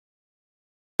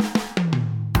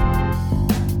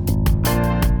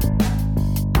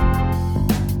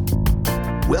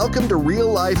Welcome to Real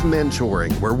Life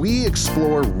Mentoring, where we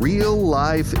explore real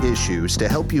life issues to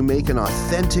help you make an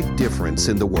authentic difference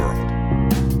in the world.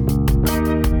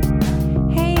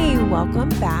 Hey, welcome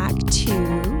back to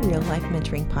Real Life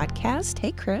Mentoring Podcast.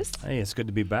 Hey, Chris. Hey, it's good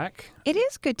to be back. It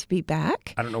is good to be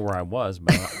back. I don't know where I was,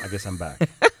 but I guess I'm back.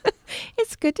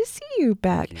 It's good to see you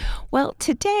back. Thank you. Well,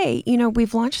 today,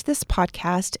 we've launched this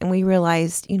podcast and we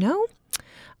realized,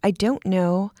 I don't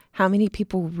know how many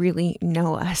people really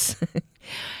know us.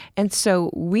 And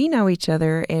so we know each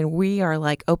other and we are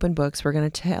like open books. We're going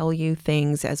to tell you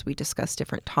things as we discuss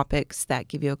different topics that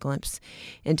give you a glimpse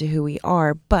into who we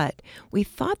are. But we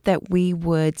thought that we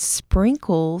would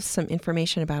sprinkle some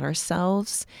information about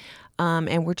ourselves.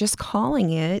 And we're just calling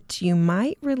it, You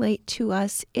Might Relate to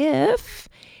Us If,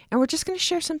 and we're just going to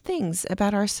share some things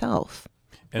about ourselves.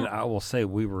 And I will say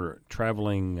we were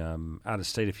traveling out of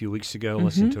state a few weeks ago,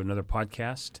 listening to another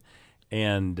podcast,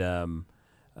 and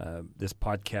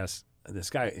this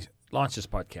guy launched this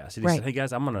podcast. And he said, hey,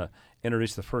 guys, I'm going to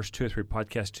introduce the first 2 or 3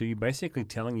 podcasts to you, basically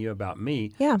telling you about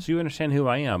me so you understand who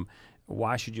I am.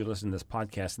 Why should you listen to this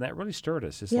podcast? And that really stirred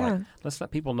us. It's like, let's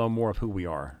let people know more of who we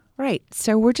are. Right.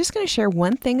 So we're just going to share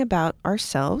one thing about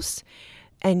ourselves,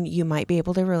 and you might be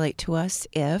able to relate to us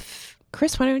if...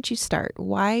 Chris, why don't you start?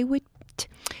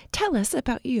 Tell us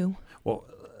about you. Well,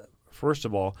 first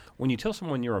of all, when you tell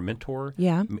someone you're a mentor,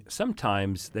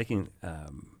 sometimes they can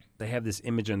they have this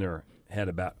image in their head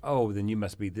about, oh, then you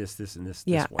must be this, and this.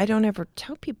 Yeah, this way. I don't ever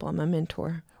tell people I'm a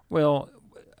mentor. Well,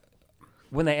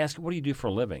 when they ask, what do you do for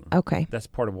a living? Okay. That's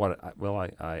part of what,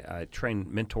 I train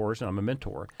mentors, and I'm a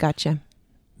mentor. Gotcha.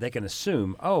 They can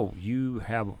assume, oh, you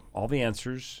have all the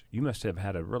answers. You must have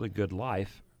had a really good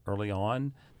life early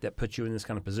on that puts you in this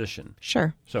kind of position.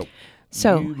 Sure.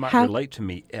 So you might relate to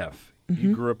me if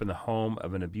you grew up in the home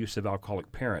of an abusive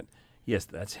alcoholic parent. Yes,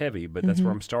 that's heavy, but that's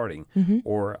where I'm starting.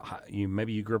 Or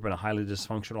maybe you grew up in a highly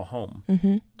dysfunctional home.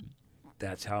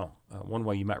 That's how one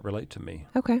way you might relate to me.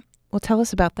 Okay. Well, tell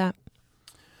us about that.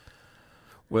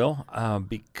 Well,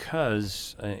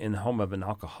 because in the home of an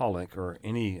alcoholic or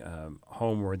any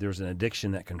home where there's an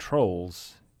addiction that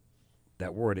controls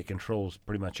that word, it controls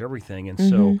pretty much everything. And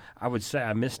so I would say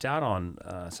I missed out on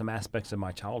some aspects of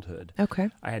my childhood. Okay.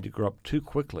 I had to grow up too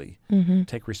quickly,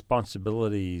 take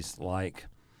responsibilities like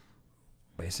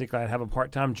basically I'd have a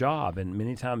part-time job, and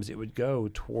many times it would go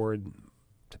toward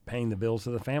to paying the bills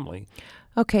of the family.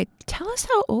 Okay. Tell us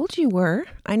how old you were.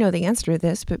 I know the answer to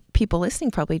this, but people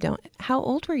listening probably don't. How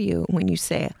old were you when you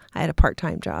say I had a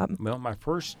part-time job? Well, my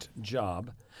first job,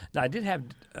 now I did have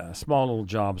small little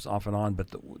jobs off and on, but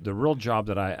the real job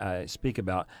that I speak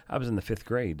about, I was in the 5th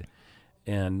grade.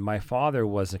 And my father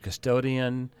was a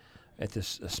custodian at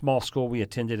this small school we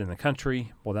attended in the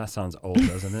country. Well, that sounds old,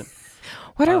 doesn't it?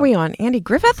 What are we on, Andy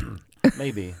Griffith?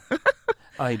 Maybe.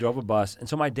 He drove a bus. And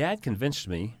so my dad convinced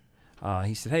me.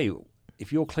 He said, hey,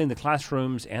 if you'll clean the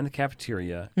classrooms and the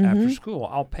cafeteria after school,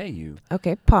 I'll pay you.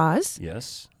 Okay, pause.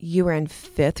 Yes. You were in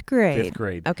 5th grade. 5th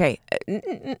grade. Okay.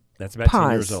 That's about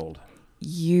 10 years old.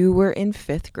 You were in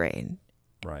 5th grade.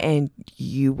 Right. And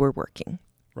you were working.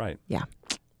 Right. Yeah.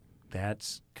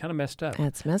 That's kind of messed up.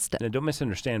 That's messed up. Now, don't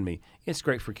misunderstand me. It's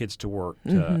great for kids to work,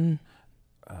 to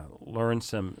learn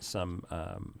some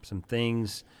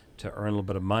things, to earn a little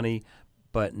bit of money,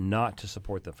 but not to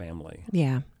support the family.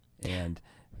 Yeah. And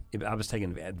I was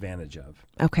taken advantage of.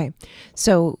 Okay.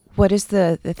 So what is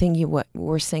the thing you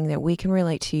were saying that we can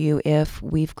relate to you if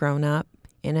we've grown up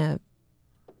in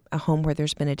a home where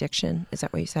there's been addiction? Is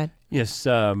that what you said? Yes.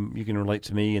 You can relate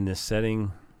to me in this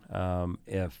setting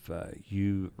if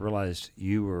you realized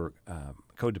you were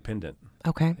codependent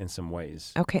in some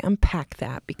ways. Okay. Unpack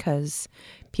that, because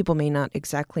people may not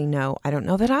exactly know. I don't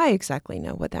know that I exactly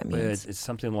know what that means. It's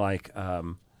something like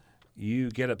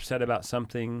you get upset about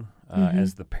something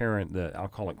as the parent, the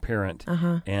alcoholic parent,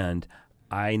 and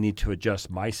I need to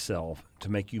adjust myself to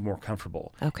make you more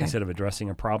comfortable. Okay. Instead of addressing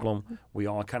a problem, we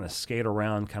all kind of skate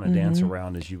around, kind of dance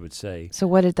around, as you would say. So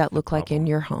what did that look like in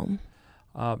your home?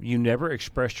 You never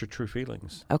expressed your true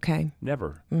feelings. Okay.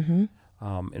 Never.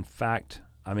 In fact,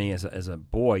 I mean, as a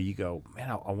boy, you go,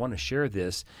 man, I want to share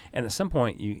this. And at some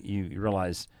point, you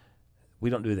realize we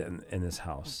don't do that in this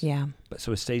house. Yeah. But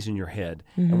so it stays in your head.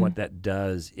 And what that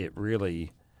does, it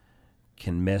really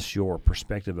can mess your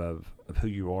perspective of who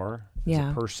you are as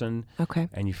a person. Okay.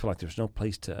 And you feel like there's no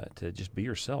place to just be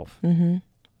yourself.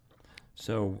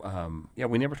 So,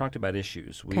 we never talked about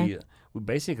issues. Okay. We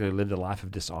basically lived a life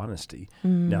of dishonesty.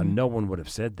 Now, no one would have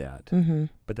said that.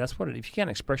 But that's what if you can't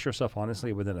express yourself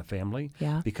honestly within a family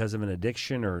because of an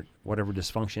addiction or whatever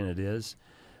dysfunction it is,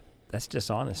 that's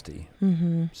dishonesty.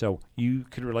 So you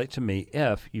could relate to me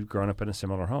if you've grown up in a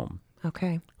similar home.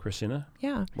 Okay. Christina?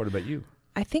 Yeah. What about you?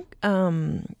 I think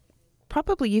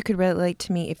probably you could relate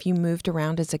to me if you moved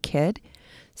around as a kid.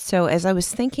 So as I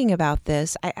was thinking about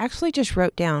this, I actually just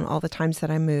wrote down all the times that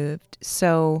I moved.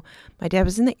 So my dad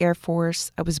was in the Air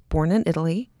Force. I was born in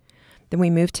Italy. Then we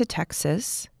moved to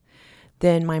Texas.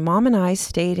 Then my mom and I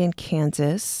stayed in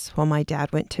Kansas while my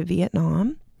dad went to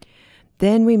Vietnam.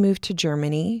 Then we moved to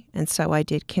Germany, and so I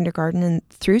did kindergarten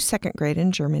through second grade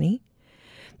in Germany.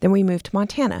 Then we moved to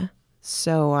Montana.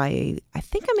 So I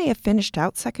think I may have finished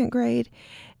out second grade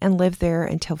and lived there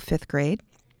until fifth grade.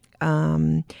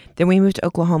 Then we moved to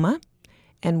Oklahoma,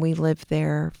 and we lived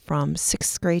there from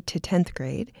sixth grade to 10th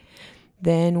grade.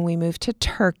 Then we moved to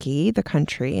Turkey, the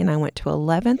country, and I went to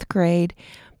 11th grade,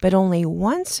 but only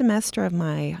one semester of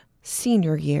my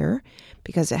senior year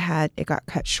because it got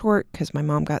cut short because my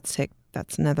mom got sick.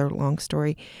 That's another long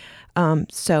story.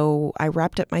 So I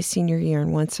wrapped up my senior year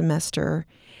in one semester,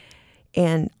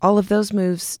 and all of those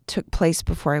moves took place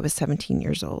before I was 17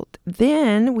 years old.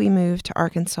 Then we moved to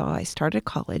Arkansas. I started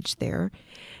college there.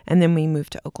 And then we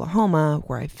moved to Oklahoma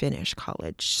where I finished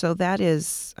college. So that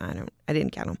is, I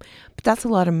didn't count them, but that's a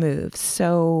lot of moves.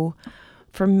 So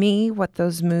for me, what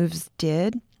those moves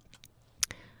did,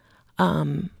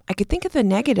 I could think of the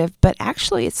negative, but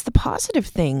actually it's the positive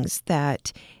things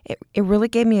that it really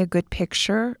gave me a good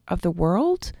picture of the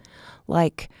world.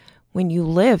 Like, when you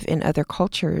live in other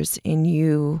cultures and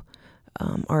you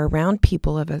are around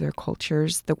people of other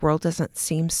cultures, the world doesn't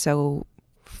seem so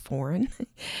foreign.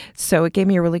 So it gave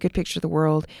me a really good picture of the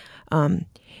world. It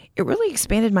really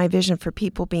expanded my vision for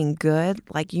people being good.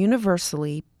 Like,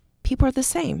 universally, people are the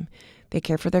same. They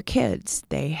care for their kids.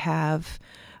 They have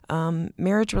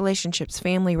marriage relationships,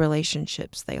 family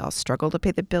relationships. They all struggle to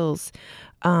pay the bills.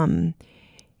 And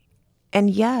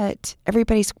yet,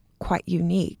 everybody's quite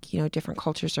unique. Different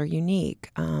cultures are unique.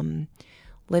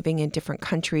 Living in different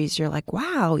countries, you're like,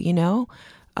 wow,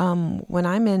 when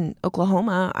I'm in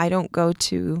Oklahoma, I don't go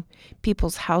to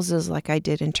people's houses like I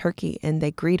did in Turkey, and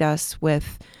they greet us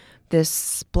with this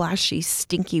splashy,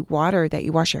 stinky water that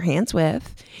you wash your hands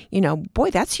with. Boy,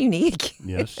 that's unique.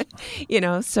 Yes.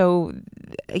 So,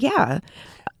 yeah.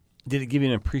 Did it give you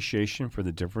an appreciation for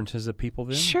the differences of people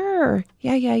then? Sure.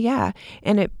 Yeah.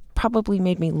 And it probably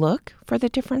made me look for the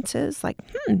differences, like,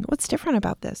 what's different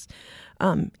about this?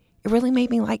 It really made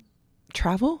me like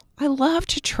travel. I love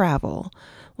to travel.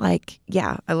 Like,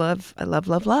 yeah, I love.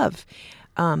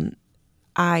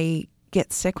 I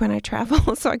get sick when I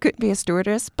travel, so I couldn't be a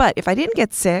stewardess. But if I didn't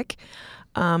get sick,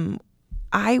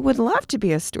 I would love to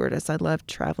be a stewardess. I love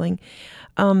traveling.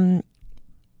 Kind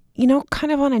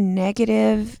of on a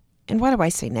negative. And why do I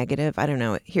say negative? I don't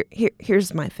know.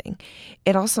 Here's my thing.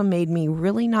 It also made me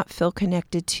really not feel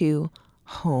connected to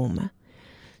home.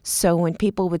 So when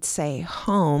people would say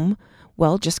home,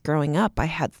 well, just growing up, I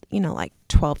had, like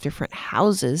 12 different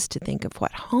houses to think of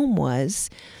what home was.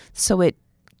 So it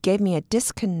gave me a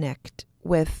disconnect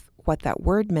with what that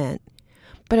word meant.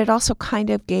 But it also kind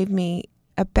of gave me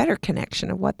a better connection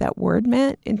of what that word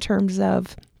meant in terms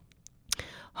of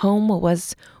home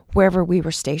was wherever we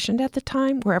were stationed at the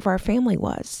time, wherever our family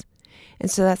was.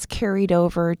 And so that's carried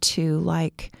over to,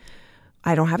 like,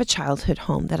 I don't have a childhood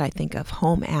home that I think of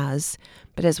home as,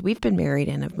 but as we've been married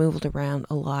and have moved around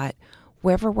a lot,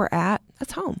 wherever we're at,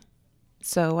 that's home.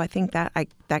 So I think that I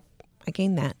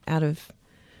gained that out of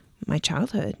my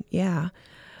childhood. Yeah.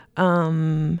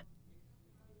 I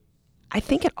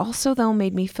think it also, though,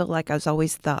 made me feel like I was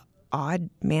always the odd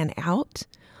man out.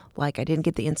 Like, I didn't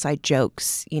get the inside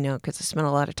jokes, because I spent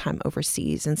a lot of time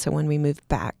overseas. And so when we moved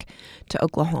back to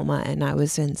Oklahoma and I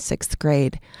was in sixth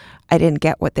grade, I didn't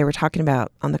get what they were talking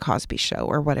about on the Cosby Show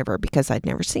or whatever because I'd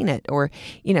never seen it. Or,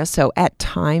 so at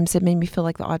times it made me feel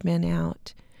like the odd man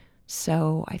out.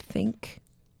 So I think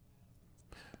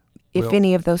if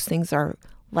any of those things are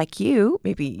like you,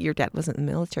 maybe your dad wasn't in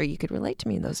the military, you could relate to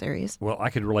me in those areas. Well, I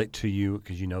could relate to you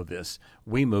because you know this.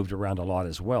 We moved around a lot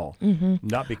as well. Mm-hmm.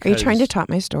 Not because. Are you trying to top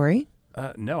my story?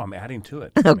 No, I'm adding to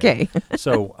it. Okay.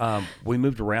 So we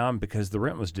moved around because the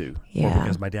rent was due, yeah. or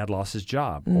because my dad lost his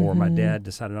job, or my dad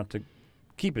decided not to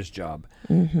keep his job,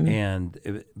 and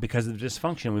because of the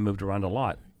dysfunction, we moved around a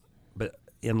lot. But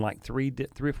in like three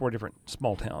or four different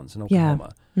small towns in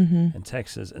Oklahoma and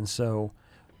Texas, and so.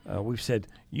 We've said,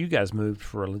 you guys moved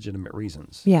for legitimate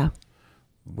reasons. Yeah.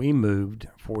 We moved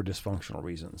for dysfunctional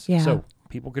reasons. Yeah. So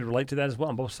people could relate to that as well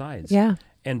on both sides. Yeah.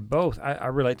 And both, I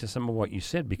relate to some of what you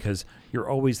said because you're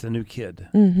always the new kid.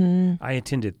 Mm-hmm. I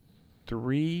attended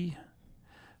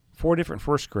 4 different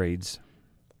first grades.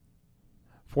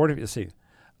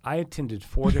 I attended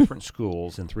 4 different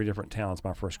schools in 3 different towns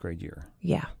my first grade year.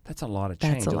 Yeah. That's a lot of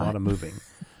change, a lot of moving.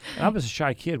 I was a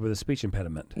shy kid with a speech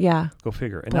impediment. Yeah. Go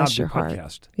figure. And Bless now I your do heart.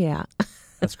 podcast. Yeah.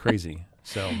 That's crazy.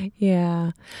 So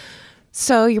Yeah.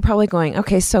 So you're probably going,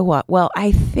 okay, so what? Well,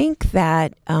 I think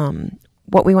that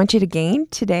what we want you to gain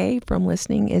today from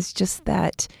listening is just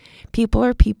that people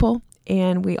are people,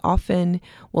 and we often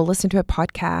will listen to a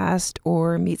podcast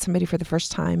or meet somebody for the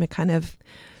first time and kind of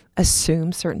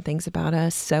assume certain things about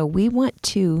us. So we want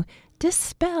to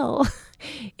dispel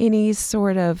any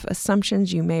sort of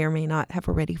assumptions you may or may not have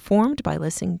already formed by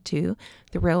listening to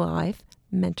the Real Life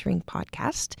Mentoring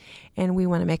Podcast. And we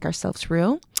want to make ourselves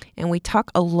real. And we talk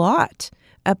a lot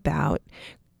about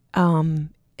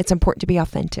it's important to be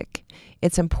authentic.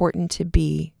 It's important to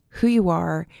be who you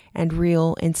are and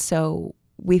real. And so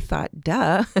we thought,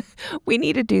 duh, we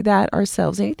need to do that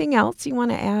ourselves. Anything else you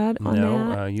want to add on that?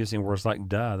 No, using words like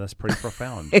duh, that's pretty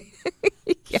profound.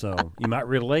 Yeah. So you might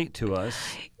relate to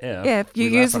us if you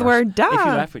use the word duh. If you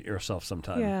laugh at yourself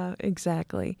sometime. Yeah,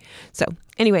 exactly. So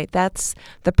anyway, that's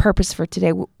the purpose for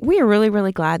today. We are really,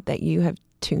 really glad that you have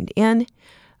tuned in.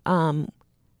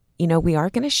 We are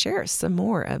going to share some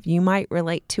more of you might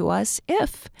relate to us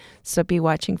if. So be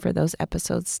watching for those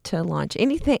episodes to launch.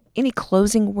 Anything, any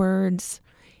closing words,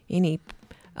 any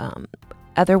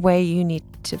other way you need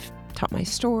to tell my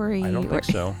story? I don't think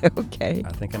so. Okay.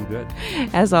 I think I'm good.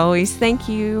 As always, thank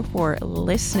you for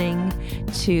listening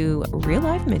to Real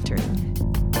Life Mentoring.